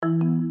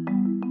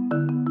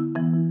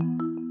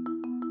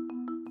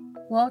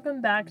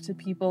Welcome back to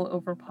People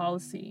Over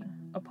Policy,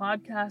 a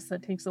podcast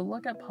that takes a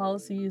look at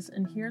policies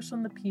and hears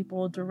from the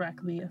people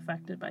directly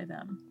affected by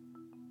them.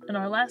 In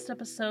our last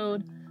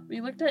episode,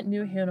 we looked at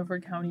New Hanover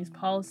County's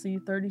Policy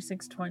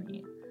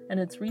 3620 and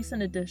its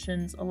recent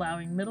additions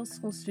allowing middle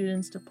school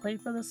students to play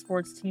for the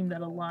sports team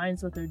that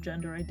aligns with their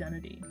gender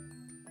identity.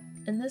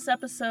 In this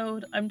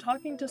episode, I'm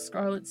talking to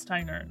Scarlett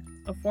Steiner,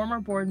 a former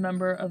board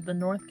member of the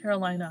North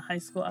Carolina High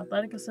School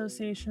Athletic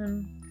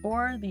Association,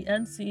 or the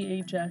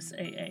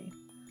NCHSAA.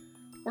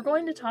 We're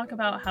going to talk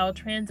about how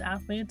trans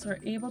athletes are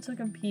able to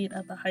compete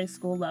at the high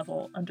school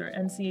level under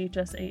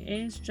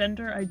NCHSAA's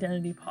gender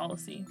identity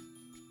policy.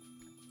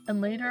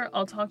 And later,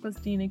 I'll talk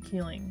with Dina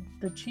Keeling,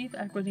 the Chief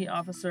Equity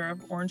Officer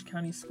of Orange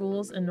County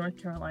Schools in North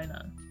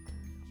Carolina.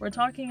 We're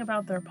talking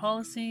about their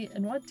policy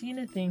and what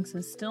Dina thinks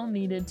is still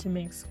needed to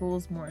make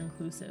schools more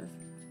inclusive.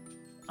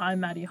 I'm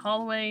Maddie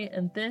Holloway,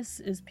 and this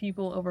is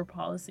People Over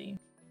Policy.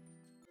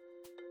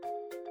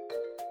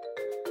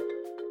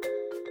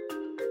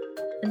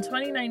 In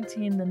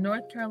 2019, the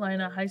North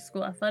Carolina High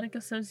School Athletic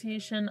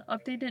Association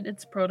updated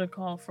its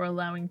protocol for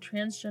allowing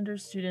transgender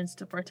students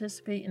to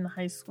participate in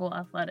high school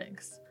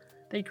athletics.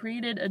 They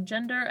created a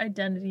gender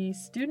identity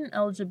student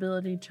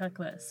eligibility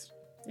checklist.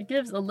 It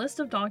gives a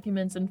list of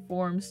documents and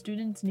forms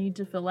students need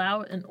to fill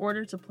out in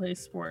order to play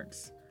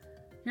sports.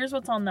 Here's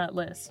what's on that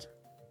list.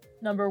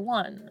 Number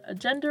 1, a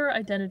gender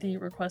identity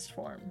request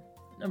form.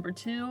 Number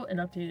 2, an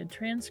updated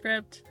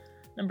transcript.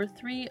 Number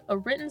 3, a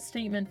written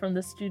statement from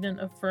the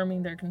student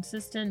affirming their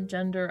consistent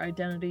gender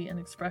identity and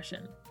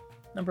expression.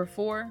 Number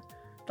 4,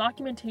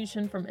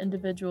 documentation from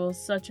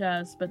individuals such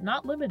as, but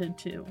not limited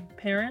to,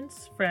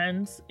 parents,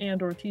 friends,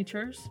 and/or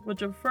teachers,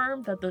 which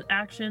affirm that the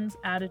actions,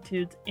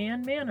 attitudes,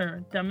 and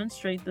manner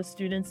demonstrate the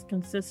student's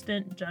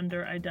consistent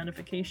gender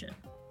identification.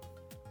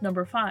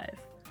 Number 5,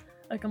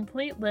 a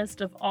complete list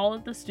of all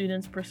of the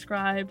student's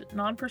prescribed,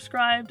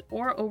 non-prescribed,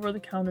 or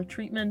over-the-counter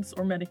treatments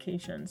or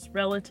medications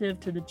relative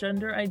to the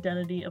gender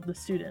identity of the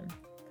student.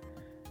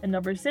 And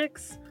number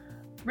 6,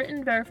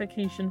 written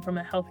verification from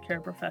a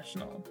healthcare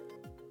professional.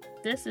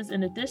 This is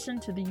in addition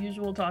to the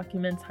usual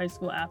documents high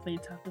school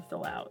athletes have to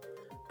fill out: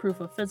 proof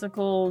of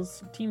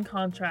physicals, team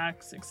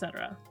contracts,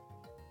 etc.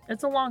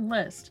 It's a long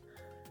list.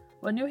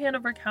 When New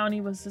Hanover County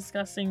was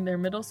discussing their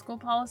middle school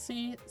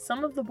policy,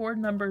 some of the board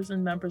members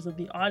and members of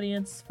the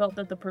audience felt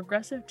that the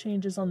progressive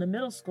changes on the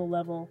middle school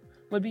level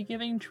would be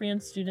giving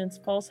trans students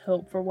false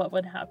hope for what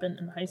would happen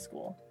in high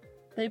school.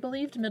 They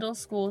believed middle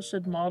school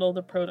should model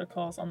the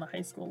protocols on the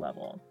high school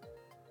level.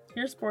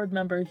 Here's board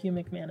member Hugh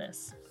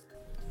McManus.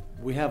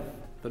 We have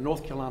the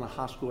North Carolina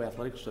High School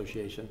Athletic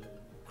Association,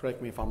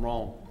 correct me if I'm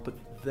wrong, but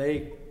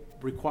they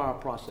require a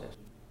process.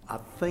 I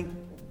think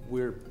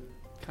we're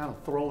kind of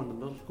throwing the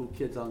middle school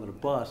kids under the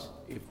bus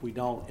if we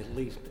don't at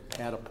least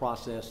add a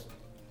process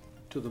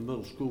to the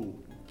middle school.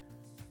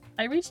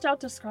 I reached out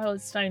to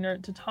Scarlett Steiner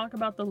to talk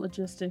about the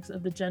logistics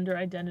of the gender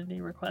identity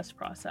request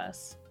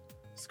process.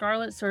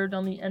 Scarlett served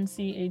on the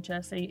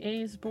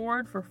NCHSAA's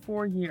board for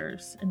 4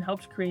 years and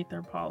helped create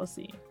their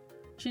policy.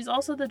 She's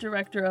also the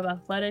director of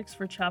athletics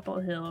for Chapel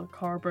Hill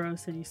Carrboro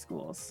City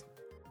Schools.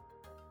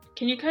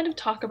 Can you kind of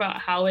talk about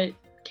how it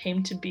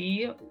came to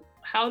be?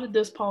 How did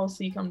this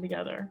policy come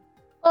together?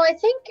 Well, I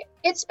think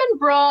it's been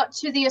brought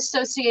to the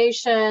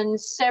association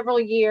several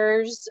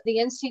years. The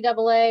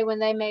NCAA, when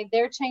they made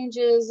their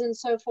changes and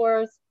so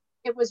forth,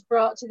 it was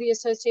brought to the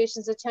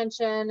association's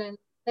attention, and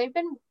they've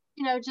been,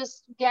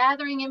 just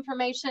gathering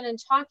information and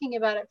talking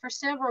about it for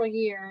several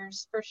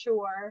years, for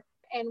sure.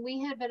 And we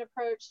had been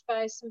approached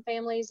by some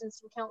families and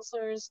some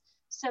counselors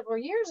several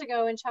years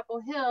ago in Chapel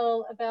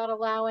Hill about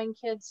allowing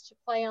kids to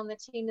play on the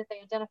team that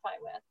they identify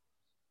with.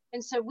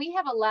 And so we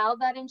have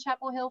allowed that in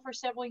Chapel Hill for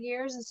several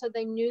years. And so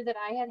they knew that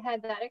I had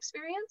had that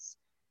experience.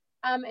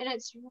 And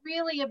it's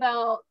really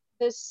about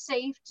the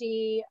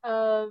safety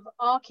of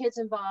all kids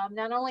involved,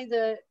 not only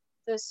the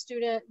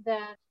student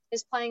that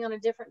is playing on a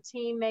different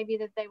team, maybe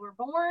that they were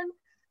born,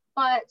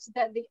 but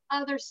that the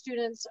other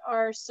students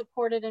are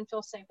supported and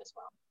feel safe as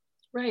well.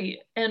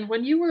 Right. And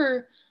when you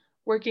were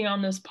working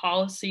on this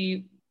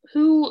policy,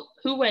 who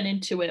went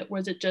into it?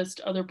 Was it just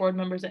other board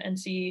members at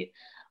HSAA?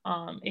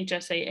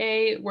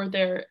 Were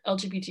there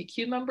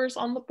LGBTQ members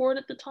on the board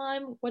at the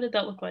time? What did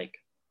that look like?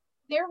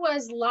 There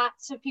was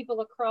lots of people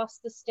across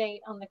the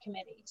state on the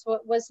committee. So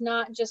it was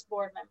not just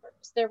board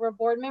members. There were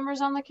board members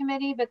on the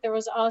committee, but there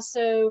was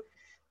also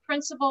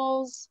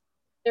principals.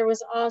 There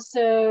was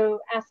also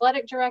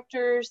athletic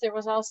directors. There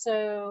was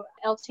also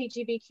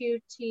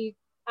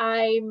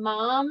LGBTQI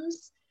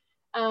moms.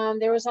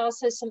 There was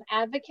also some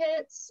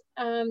advocates.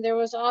 There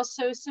was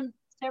also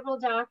several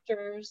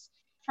doctors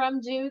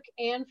from Duke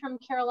and from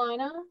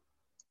Carolina.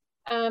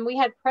 We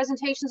had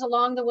presentations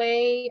along the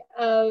way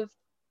of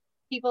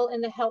people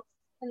in the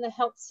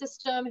health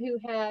system who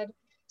had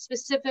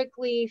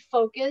specifically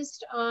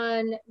focused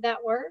on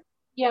that work.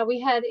 Yeah,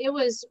 it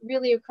was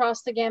really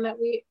across the gamut.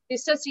 The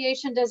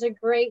association does a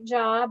great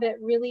job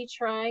at really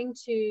trying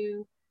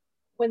to,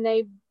 when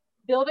they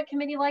build a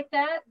committee like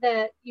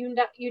that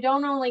you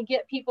don't only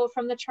get people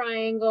from the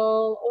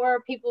Triangle or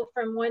people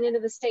from one end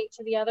of the state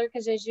to the other,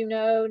 because as you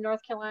know,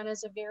 North Carolina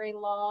is a very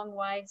long,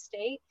 wide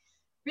state.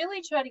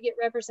 Really try to get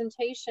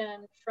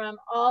representation from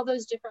all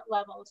those different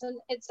levels. And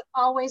it's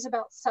always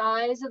about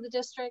size of the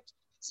district.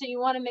 So you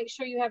want to make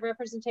sure you have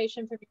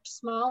representation from your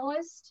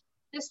smallest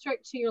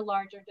district to your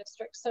larger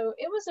district. So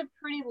it was a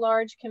pretty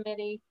large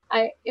committee.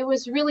 It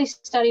was really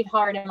studied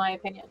hard, in my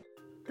opinion.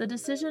 The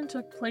decision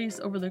took place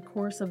over the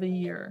course of a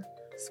year,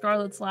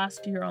 Scarlett's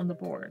last year on the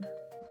board.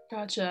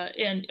 Gotcha.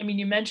 And I mean,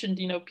 you mentioned,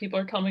 people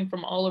are coming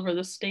from all over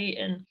the state.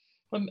 And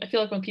I feel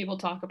like when people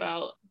talk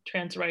about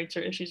trans rights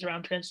or issues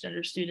around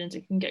transgender students,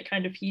 it can get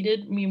kind of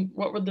heated. I mean,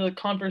 what were the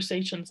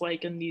conversations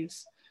like in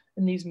these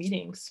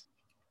meetings?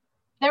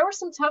 There were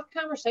some tough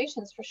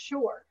conversations for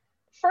sure.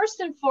 First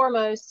and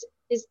foremost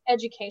is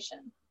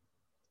education.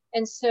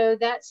 And so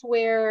that's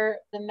where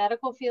the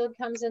medical field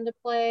comes into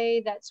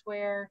play. That's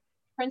where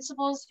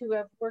principals who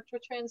have worked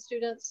with trans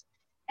students,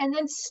 and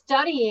then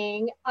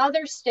studying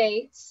other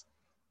states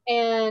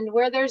and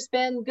where there's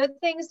been good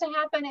things to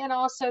happen and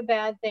also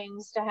bad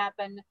things to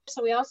happen.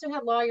 So we also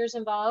had lawyers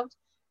involved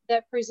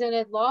that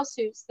presented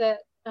lawsuits that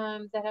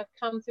have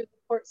come through the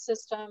court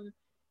system,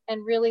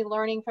 and really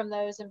learning from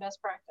those and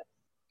best practice.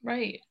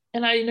 Right.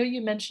 And I know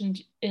you mentioned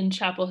in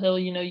Chapel Hill,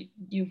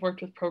 you've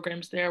worked with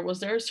programs there.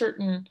 Was there a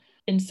certain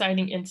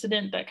inciting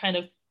incident that kind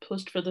of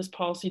pushed for this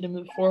policy to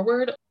move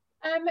forward?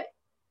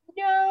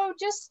 No,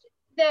 just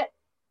that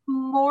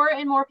more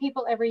and more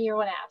people every year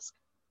would ask.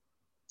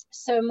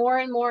 So more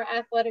and more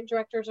athletic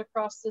directors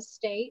across the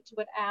state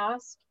would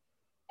ask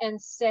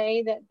and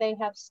say that they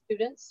have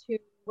students who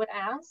would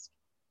ask.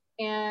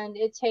 And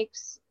it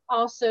takes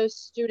also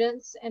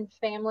students and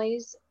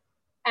families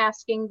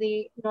asking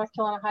the North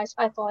Carolina High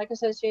School Athletic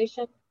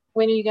Association,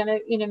 when are you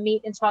going to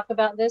meet and talk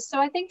about this? So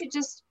I think it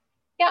just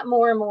got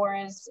more and more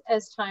as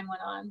time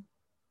went on.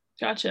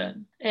 Gotcha.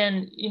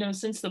 And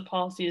since the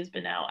policy has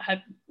been out,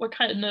 what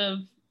kind of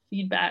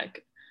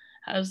feedback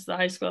has the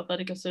High School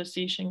Athletic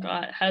Association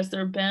got? Has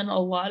there been a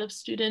lot of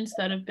students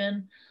that have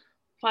been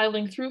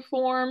filing through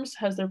forms?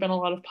 Has there been a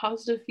lot of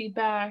positive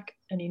feedback?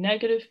 Any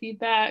negative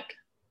feedback?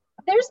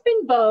 There's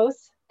been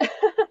both,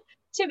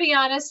 to be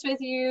honest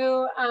with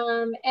you.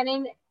 And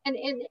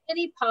in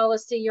any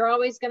policy, you're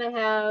always going to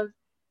have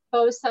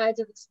both sides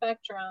of the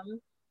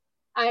spectrum.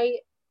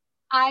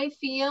 I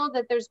feel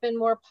that there's been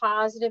more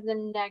positive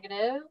than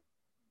negative.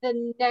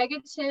 The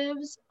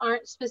negatives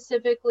aren't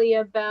specifically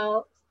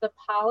about the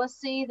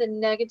policy. The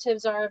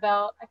negatives are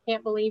about, I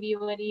can't believe you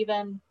would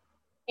even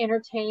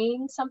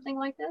entertain something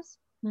like this.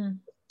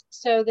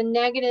 So the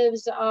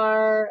negatives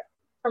are,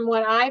 from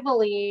what I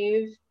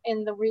believe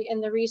in the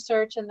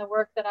research and the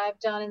work that I've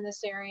done in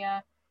this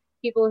area,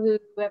 people who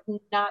have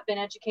not been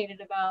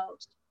educated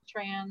about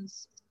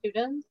trans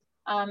students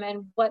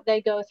and what they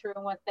go through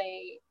and what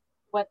they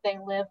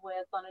live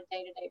with on a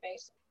day-to-day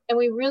basis. And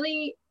we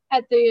really,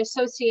 at the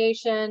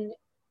association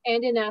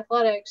and in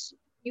athletics,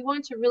 you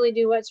want to really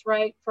do what's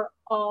right for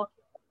all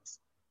kids.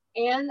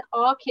 And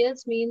all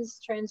kids means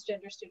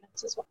transgender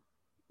students as well.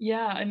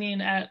 Yeah, I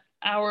mean, at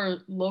our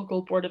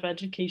local Board of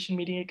Education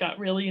meeting, it got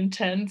really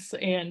intense,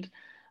 and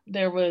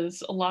there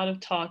was a lot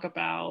of talk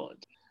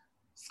about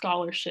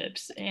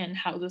scholarships and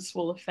how this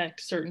will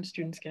affect certain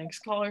students getting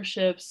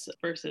scholarships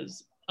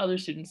versus other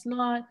students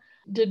not.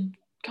 Did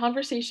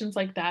conversations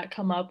like that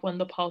come up when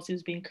the policy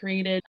was being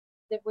created?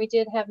 That we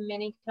did have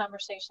many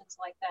conversations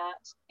like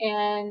that.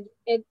 And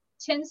it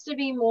tends to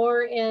be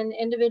more in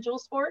individual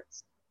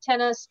sports.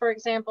 Tennis, for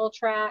example,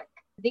 track.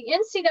 The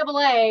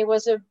NCAA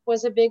was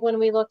a big one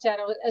we looked at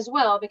as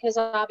well, because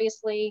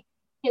obviously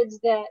kids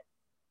that,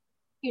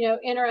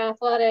 enter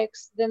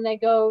athletics, then they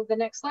go, the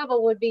next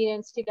level would be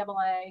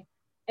NCAA.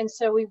 And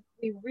so we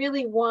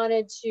really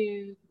wanted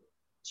to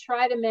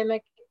try to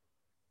mimic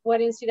what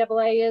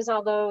NCAA is,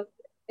 although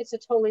it's a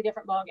totally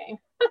different ballgame.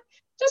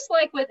 Just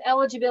like with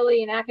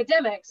eligibility and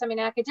academics. I mean,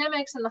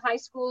 academics in the high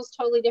school is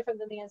totally different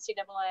than the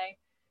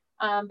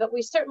NCAA. But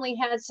we certainly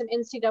had some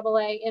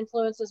NCAA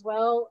influence as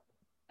well.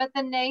 But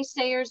the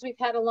naysayers we've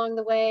had along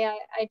the way,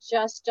 I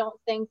just don't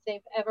think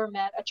they've ever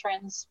met a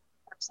trans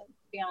person, to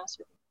be honest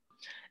with you.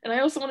 And I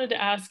also wanted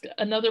to ask,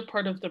 another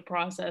part of the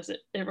process,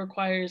 it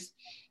requires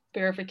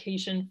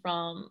verification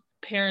from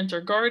parents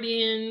or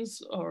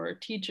guardians or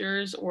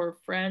teachers or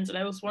friends. And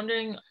I was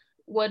wondering,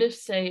 what if,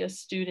 say, a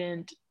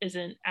student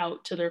isn't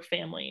out to their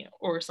family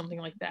or something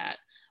like that?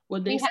 We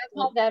have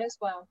had that as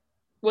well.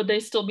 Would they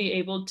still be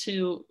able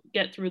to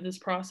get through this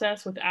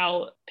process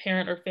without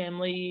parent or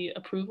family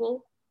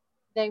approval?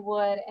 They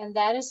would, and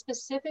that is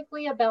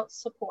specifically about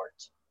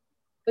support.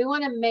 We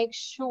want to make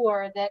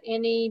sure that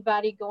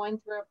anybody going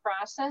through a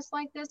process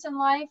like this in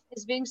life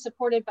is being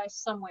supported by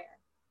somewhere.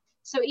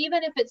 So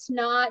even if it's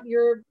not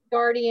your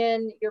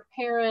guardian, your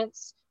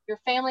parents, your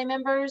family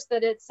members,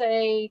 that it's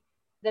a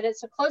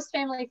close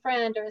family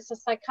friend, or it's a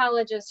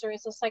psychologist, or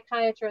it's a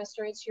psychiatrist,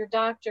 or it's your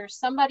doctor,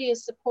 somebody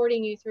is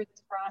supporting you through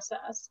this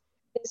process.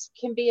 This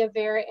can be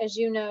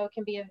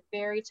can be a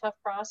very tough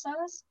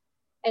process.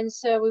 And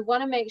so we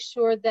want to make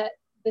sure that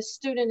the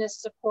student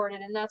is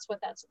supported, and that's what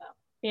that's about.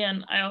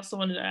 And I also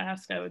wanted to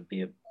ask, I would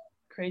be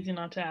crazy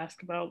not to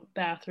ask about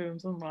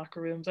bathrooms and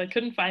locker rooms. I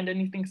couldn't find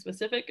anything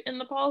specific in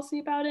the policy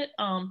about it.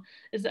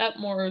 Is that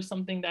more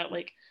something that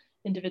like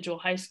individual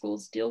high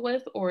schools deal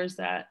with, or is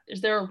there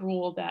a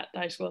rule that the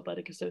High School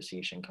Athletic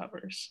Association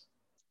covers?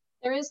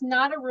 There is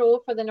not a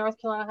rule for the North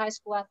Carolina High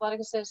School Athletic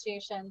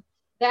Association.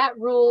 That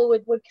rule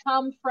would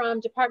come from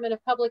Department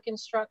of Public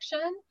Instruction,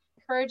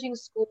 encouraging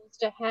schools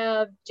to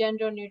have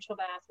gender neutral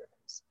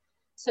bathrooms.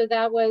 So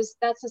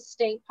that's a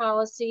state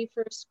policy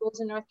for schools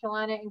in North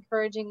Carolina,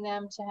 encouraging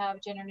them to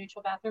have gender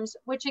neutral bathrooms,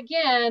 which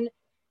again,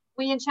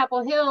 we in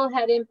Chapel Hill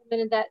had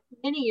implemented that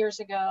many years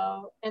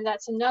ago. And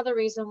that's another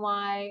reason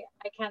why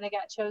I kind of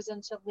got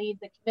chosen to lead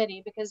the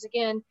committee, because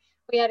again,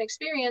 we had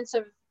experience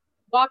of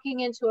walking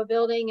into a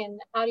building and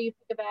how do you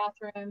pick a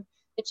bathroom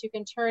that you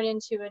can turn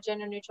into a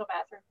gender neutral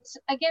bathroom.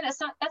 Again,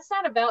 that's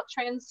not about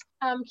trans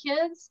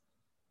kids.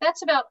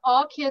 That's about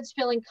all kids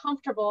feeling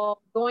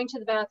comfortable going to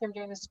the bathroom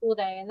during the school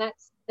day. And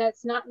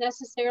that's not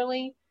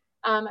necessarily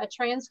a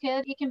trans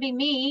kid. It can be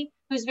me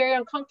who's very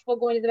uncomfortable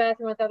going to the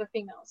bathroom with other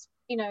females,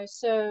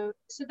 so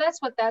that's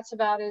what that's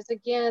about, is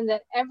again,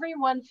 that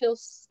everyone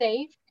feels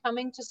safe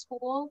coming to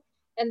school,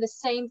 and the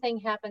same thing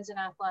happens in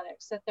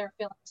athletics, that they're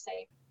feeling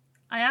safe.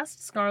 I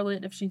asked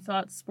Scarlett if she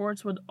thought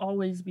sports would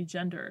always be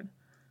gendered.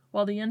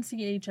 While the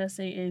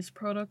NCHSAA's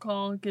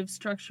protocol gives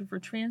structure for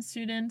trans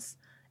students,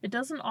 it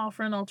doesn't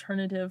offer an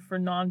alternative for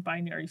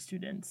non-binary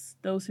students,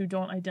 those who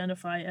don't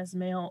identify as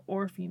male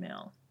or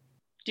female.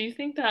 Do you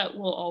think that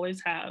we'll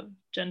always have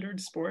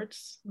gendered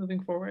sports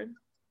moving forward?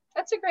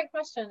 That's a great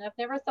question. I've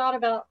never thought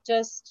about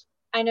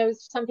I know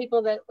some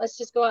people that let's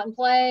just go out and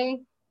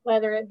play,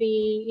 whether it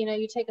be,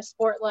 you take a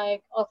sport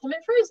like Ultimate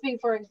Frisbee,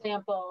 for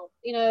example.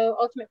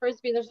 Ultimate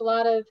Frisbee, there's a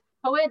lot of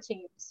co-ed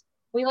teams.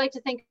 We like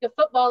to think of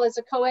football as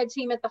a co-ed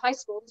team at the high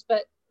schools,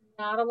 but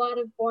not a lot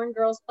of born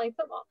girls play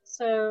football.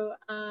 So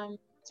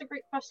it's a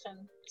great question.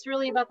 It's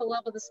really about the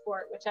love of the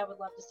sport, which I would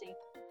love to see.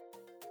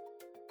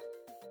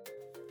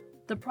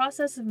 The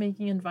process of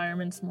making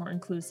environments more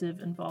inclusive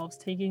involves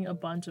taking a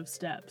bunch of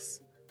steps.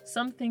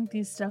 Some think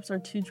these steps are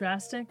too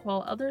drastic,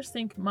 while others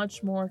think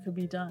much more could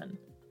be done.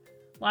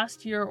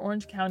 Last year,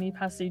 Orange County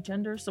passed a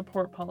gender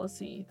support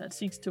policy that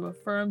seeks to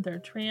affirm their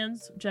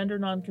trans, gender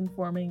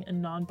nonconforming,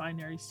 and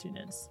non-binary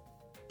students.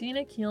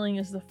 Dina Keeling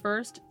is the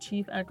first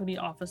Chief Equity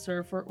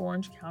Officer for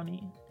Orange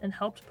County and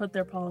helped put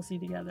their policy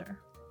together.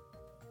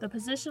 The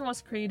position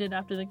was created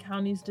after the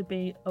county's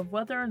debate of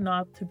whether or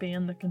not to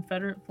ban the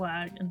Confederate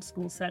flag in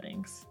school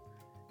settings.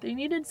 They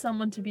needed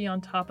someone to be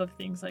on top of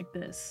things like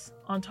this,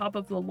 on top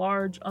of the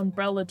large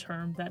umbrella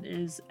term that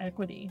is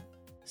equity.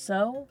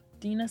 So,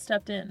 Dina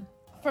stepped in.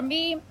 For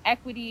me,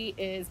 equity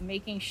is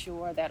making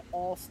sure that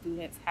all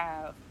students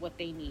have what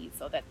they need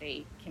so that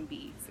they can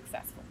be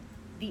successful.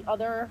 The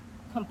other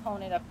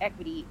component of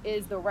equity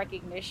is the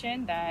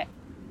recognition that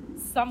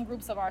some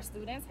groups of our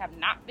students have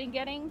not been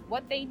getting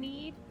what they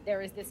need.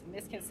 There is this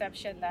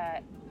misconception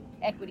that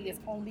equity is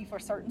only for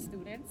certain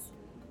students,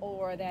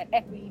 or that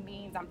equity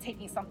means I'm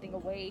taking something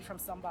away from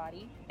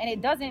somebody. And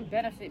it doesn't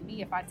benefit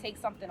me if I take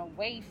something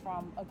away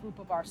from a group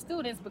of our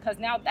students, because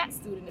now that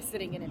student is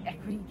sitting in an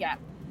equity gap.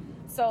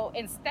 So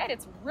instead,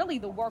 it's really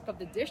the work of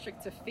the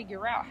district to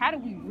figure out, how do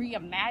we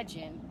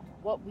reimagine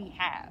what we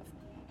have?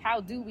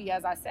 How do we,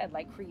 as I said,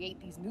 create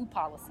these new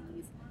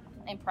policies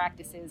and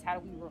practices? How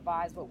do we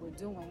revise what we're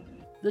doing?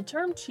 The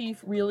term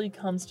chief really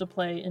comes to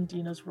play in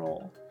Dina's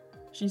role.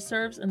 She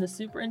serves in the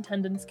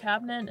superintendent's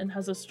cabinet and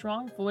has a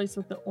strong voice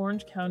with the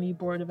Orange County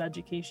Board of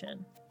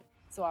Education.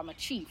 So I'm a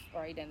chief,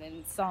 right? And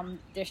in some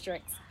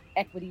districts,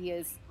 equity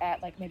is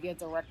at maybe a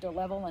director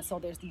level. And so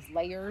there's these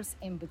layers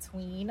in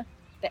between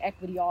the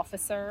equity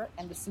officer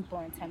and the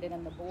superintendent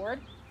and the board.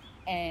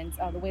 And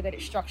the way that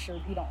it's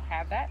structured, we don't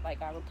have that.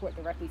 I report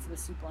directly to the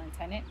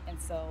superintendent. And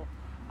so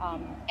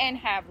and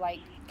have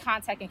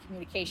contact and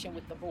communication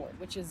with the board,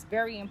 which is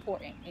very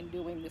important in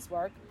doing this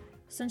work.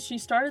 Since she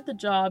started the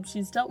job,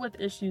 she's dealt with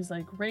issues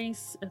like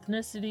race,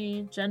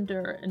 ethnicity,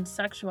 gender, and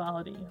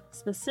sexuality,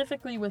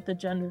 specifically with the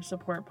gender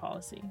support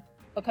policy.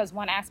 Because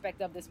one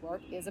aspect of this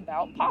work is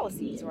about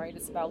policies, right?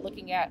 It's about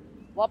looking at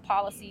what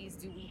policies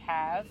do we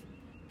have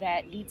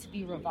that need to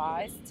be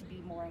revised to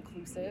be more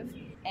inclusive,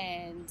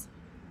 and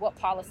what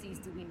policies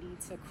do we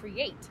need to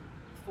create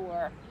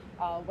for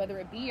whether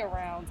it be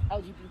around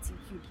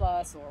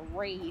LGBTQ+ or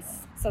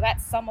race. So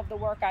that's some of the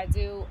work I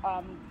do.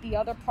 The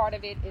other part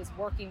of it is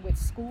working with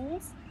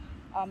schools,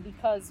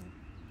 because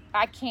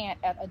I can't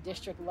at a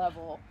district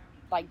level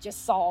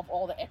just solve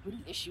all the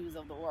equity issues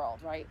of the world,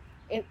 right?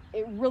 It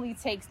really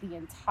takes the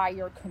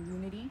entire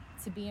community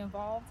to be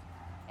involved.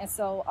 And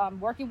so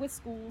working with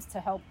schools to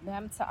help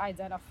them to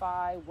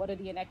identify what are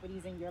the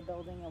inequities in your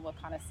building and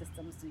what kind of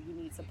systems do you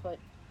need to put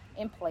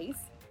in place.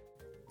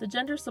 The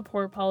gender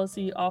support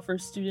policy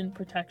offers student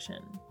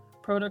protection,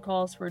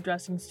 protocols for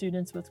addressing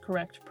students with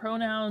correct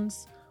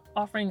pronouns,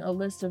 offering a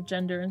list of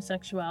gender and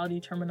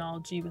sexuality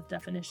terminology with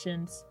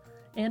definitions,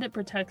 and it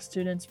protects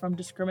students from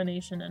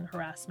discrimination and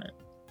harassment.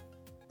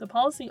 The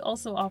policy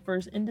also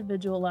offers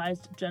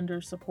individualized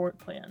gender support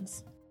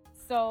plans.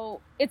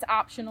 So it's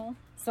optional.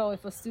 So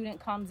if a student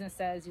comes and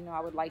says, I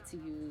would like to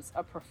use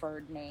a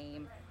preferred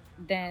name,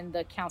 then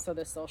the counselor,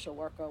 the social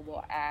worker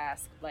will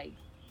ask like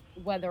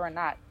whether or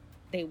not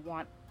they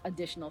want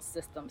additional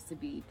systems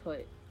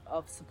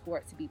of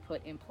support to be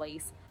put in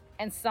place.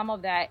 And some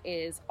of that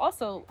is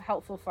also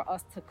helpful for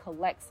us to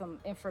collect some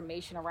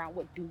information around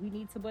what do we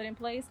need to put in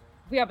place.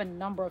 We have a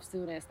number of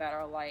students that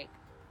are like,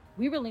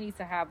 we really need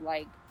to have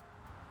like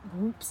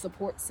group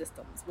support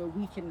systems where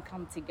we can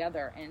come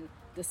together and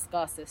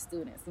discuss as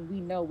students. And we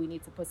know we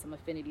need to put some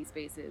affinity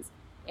spaces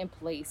in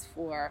place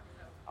for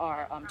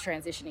our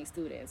transitioning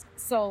students.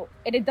 So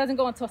it doesn't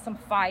go into some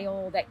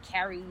file that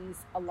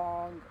carries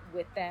along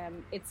with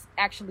them. It's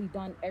actually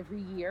done every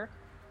year.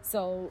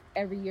 So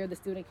every year the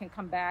student can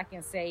come back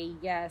and say,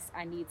 yes,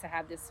 I need to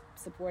have this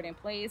support in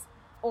place.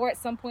 Or at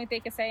some point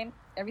they can say,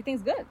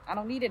 everything's good, I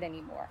don't need it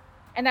anymore.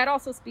 And that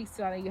also speaks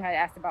to, I know you had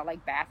asked about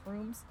like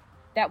bathrooms.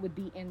 That would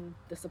be in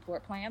the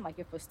support plan. Like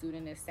if a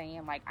student is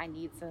saying like, I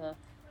need to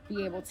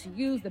be able to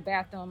use the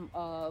bathroom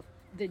of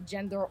the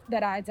gender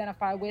that I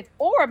identify with,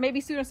 or maybe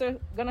students are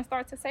gonna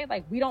start to say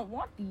like, we don't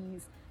want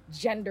these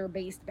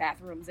gender-based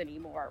bathrooms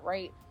anymore,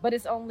 right? But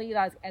it's only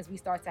as we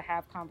start to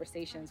have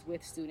conversations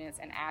with students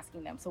and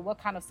asking them, so what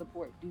kind of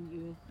support do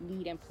you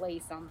need in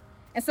place?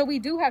 And so we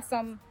do have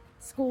some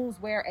schools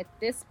where at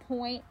this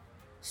point,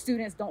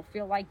 students don't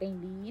feel like they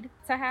need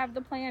to have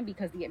the plan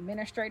because the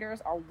administrators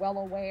are well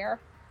aware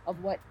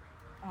of what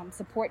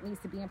support needs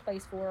to be in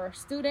place for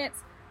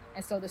students.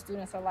 And so the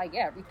students are like,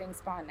 yeah,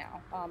 everything's fine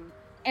now.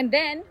 And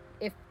then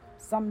if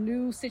some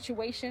new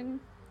situation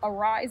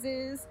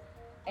arises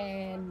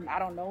and I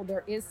don't know,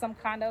 there is some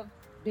kind of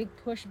big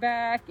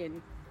pushback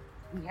and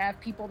we have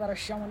people that are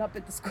showing up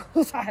at the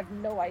schools, I have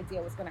no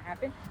idea what's going to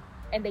happen.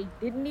 And they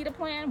didn't need a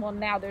plan. Well,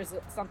 now there's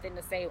something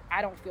to say,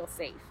 I don't feel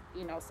safe,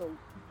 so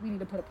we need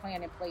to put a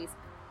plan in place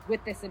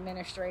with this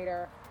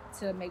administrator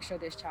to make sure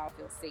this child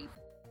feels safe.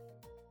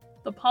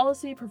 The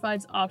policy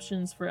provides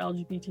options for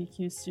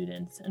LGBTQ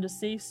students and a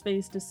safe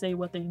space to say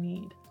what they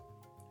need.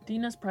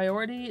 Dina's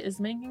priority is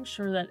making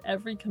sure that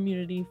every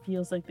community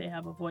feels like they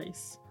have a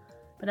voice.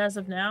 But as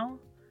of now,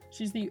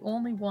 she's the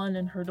only one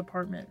in her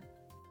department.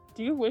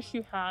 Do you wish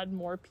you had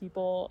more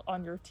people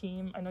on your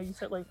team? I know you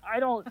said I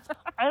don't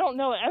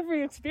know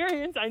every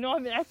experience. I know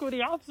I'm an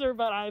equity officer,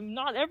 but I'm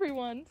not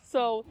everyone.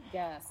 So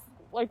yes,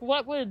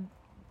 what would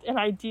an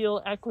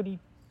ideal equity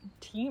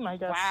team, I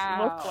guess,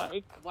 look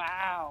like?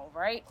 Wow,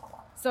 right?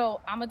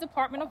 So I'm a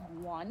department of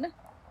one.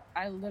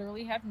 I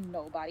literally have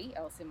nobody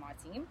else in my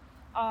team.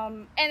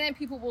 And then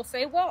people will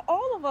say, well,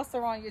 all of us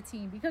are on your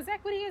team because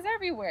equity is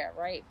everywhere,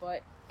 right?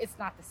 But it's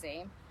not the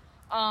same.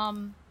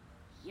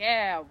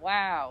 Yeah,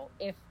 wow.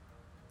 If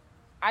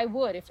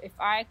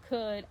I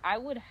could, I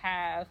would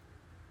have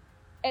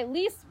at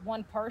least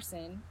one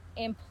person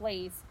in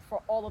place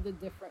for all of the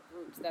different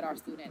groups that our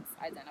students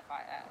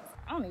identify as.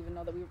 I don't even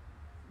know that we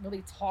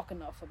really talk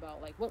enough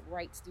about what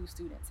rights do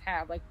students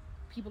have.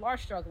 People are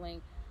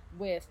struggling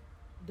with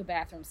the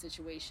bathroom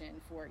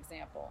situation, for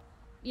example.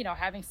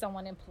 Having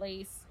someone in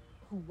place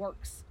who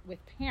works with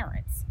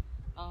parents,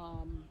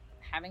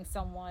 having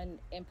someone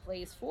in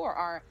place for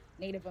our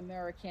Native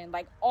American,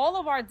 all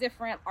of our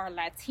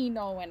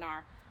Latino and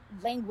our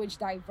language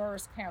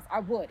diverse parents. I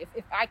would,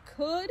 if I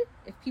could,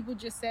 if people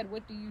just said,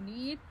 what do you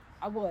need?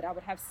 I would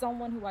have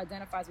someone who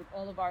identifies with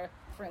all of our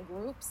different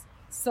groups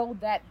so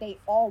that they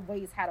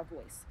always had a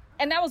voice.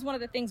 And that was one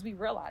of the things we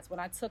realized when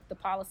I took the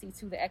policy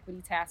to the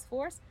equity task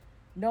force.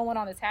 No one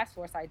on the task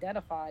force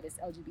identified as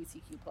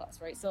LGBTQ+,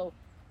 right? So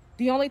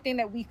the only thing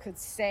that we could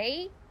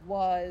say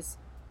was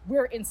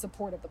we're in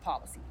support of the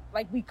policy.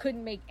 We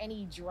couldn't make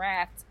any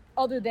draft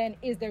other than,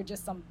 is there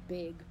just some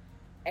big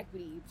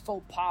equity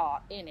faux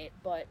pas in it?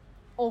 But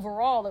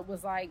overall, it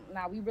was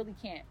nah, we really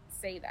can't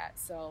say that.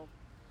 So,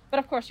 but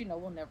of course,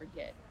 we'll never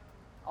get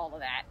all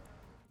of that.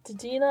 To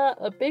Dina,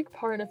 a big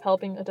part of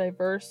helping a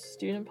diverse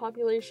student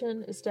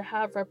population is to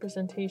have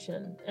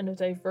representation and a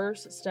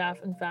diverse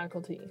staff and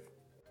faculty.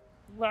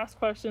 Last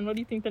question, what do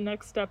you think the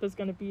next step is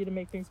going to be to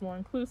make things more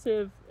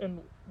inclusive, and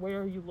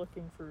where are you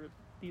looking for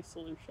these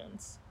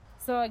solutions?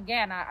 So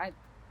again, I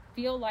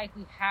feel like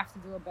we have to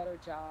do a better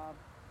job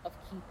of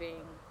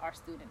keeping our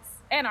students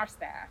and our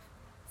staff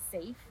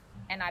safe.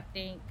 And I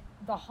think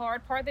the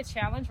hard part, the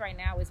challenge right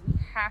now is we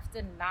have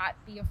to not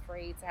be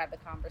afraid to have the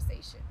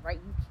conversation, right?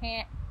 You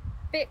can't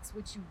fix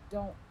what you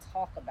don't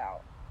talk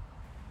about.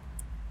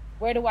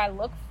 Where do I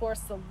look for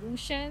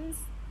solutions?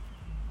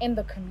 In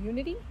the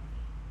community.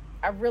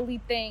 I really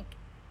think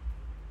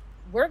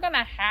we're going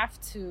to have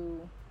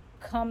to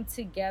come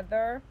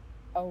together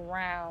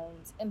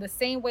around, in the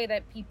same way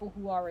that people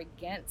who are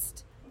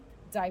against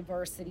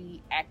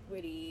diversity,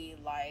 equity,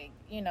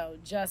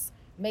 just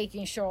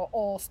making sure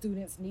all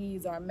students'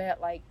 needs are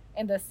met,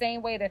 in the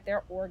same way that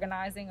they're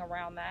organizing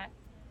around that,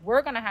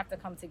 we're going to have to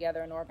come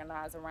together and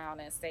organize around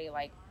and say,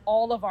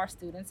 all of our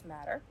students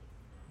matter.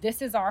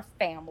 This is our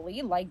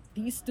family.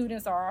 These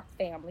students are our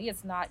family.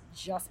 It's not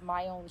just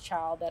my own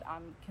child that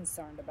I'm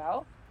concerned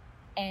about.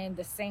 And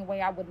the same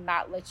way I would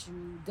not let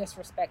you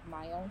disrespect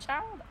my own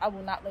child, I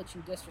will not let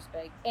you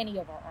disrespect any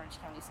of our Orange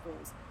County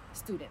schools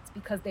students,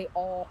 because they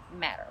all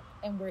matter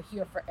and we're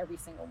here for every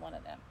single one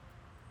of them.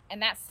 And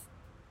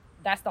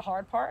that's the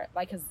hard part,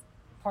 like, because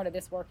part of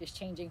this work is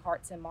changing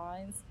hearts and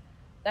minds.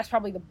 That's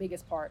probably the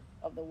biggest part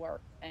of the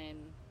work. And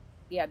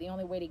yeah, the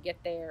only way to get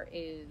there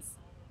is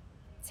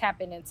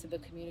tapping into the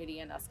community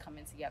and us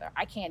coming together.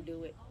 I can't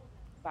do it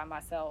by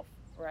myself,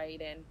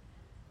 right?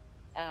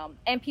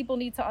 And people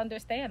need to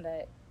understand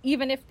that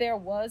even if there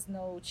was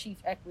no chief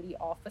equity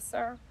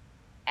officer,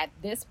 at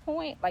this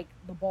point, like,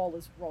 the ball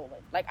is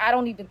rolling. Like, I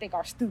don't even think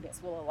our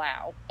students will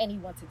allow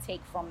anyone to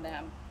take from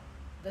them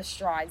the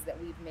strides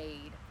that we've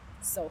made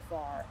so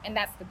far. And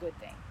that's the good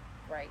thing,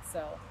 right?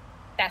 So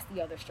that's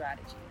the other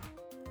strategy.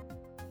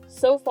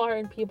 So far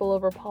in People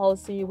Over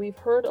Policy, we've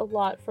heard a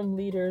lot from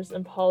leaders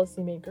and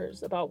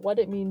policymakers about what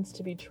it means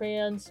to be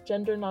trans,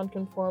 gender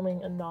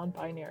nonconforming, and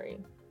non-binary.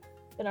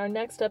 In our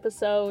next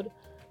episode,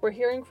 we're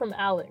hearing from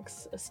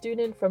Alex, a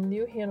student from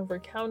New Hanover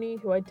County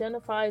who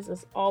identifies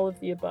as all of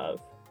the above.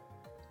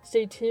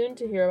 Stay tuned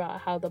to hear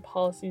about how the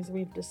policies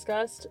we've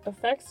discussed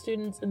affect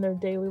students in their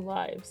daily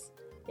lives,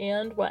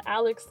 and what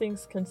Alex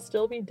thinks can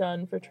still be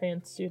done for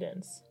trans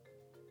students.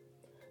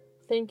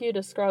 Thank you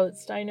to Scarlett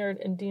Steinert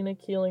and Dina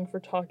Keeling for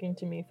talking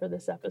to me for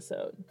this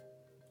episode.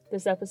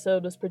 This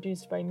episode was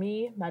produced by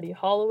me, Maddie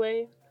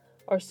Holloway.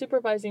 Our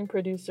supervising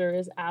producer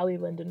is Allie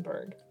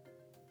Lindenberg.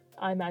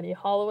 I'm Maddie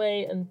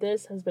Holloway, and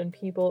this has been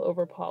People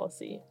Over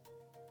Policy.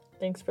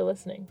 Thanks for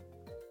listening.